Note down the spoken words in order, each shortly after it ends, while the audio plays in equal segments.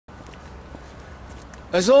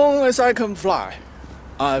As long as I can fly,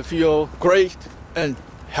 I feel great and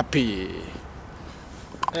happy.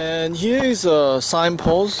 And here is a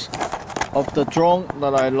signpost of the drone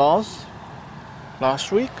that I lost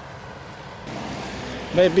last week.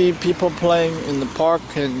 Maybe people playing in the park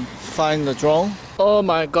can find the drone. Oh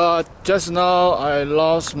my god, just now I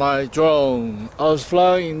lost my drone. I was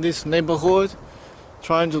flying in this neighborhood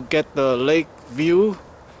trying to get the lake view,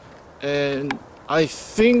 and I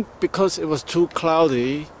think because it was too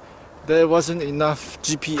cloudy there wasn't enough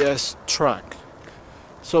GPS track.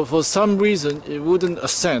 So for some reason it wouldn't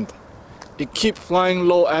ascend. It kept flying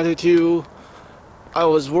low altitude. I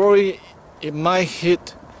was worried it might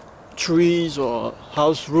hit trees or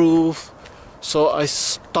house roof, so I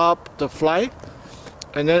stopped the flight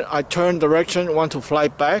and then I turned direction, want to fly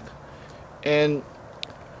back, and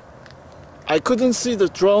I couldn't see the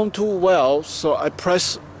drone too well, so I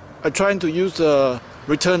tried to use the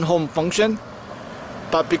return home function,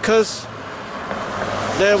 but because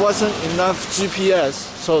there wasn't enough GPS,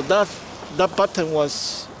 so that button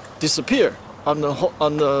was disappear on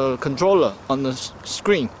the controller on the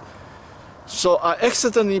screen. So I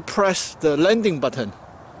accidentally pressed the landing button,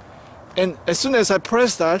 and as soon as I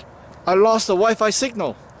pressed that, I lost the Wi-Fi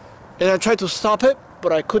signal, and I tried to stop it,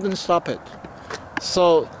 but I couldn't stop it.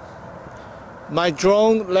 So my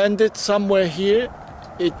drone landed somewhere here.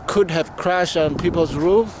 It could have crashed on people's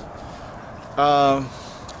roof.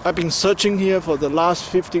 I've been searching here for the last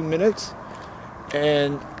 15 minutes,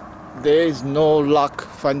 and there is no luck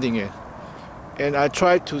finding it. And I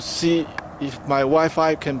tried to see if my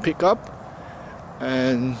Wi-Fi can pick up,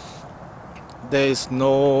 and there is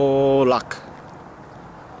no luck.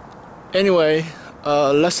 Anyway,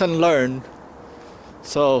 lesson learned.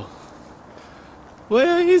 So,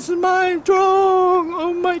 where is my drone?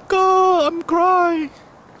 Oh my god, I'm crying.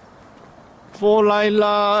 For Lai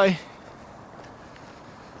Lai.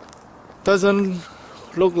 Doesn't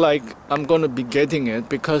look like I'm gonna be getting it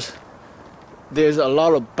because there's a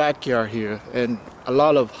lot of backyard here and a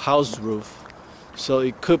lot of house roof. So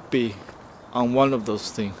it could be on one of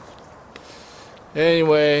those things.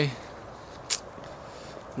 Anyway,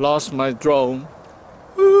 lost my drone.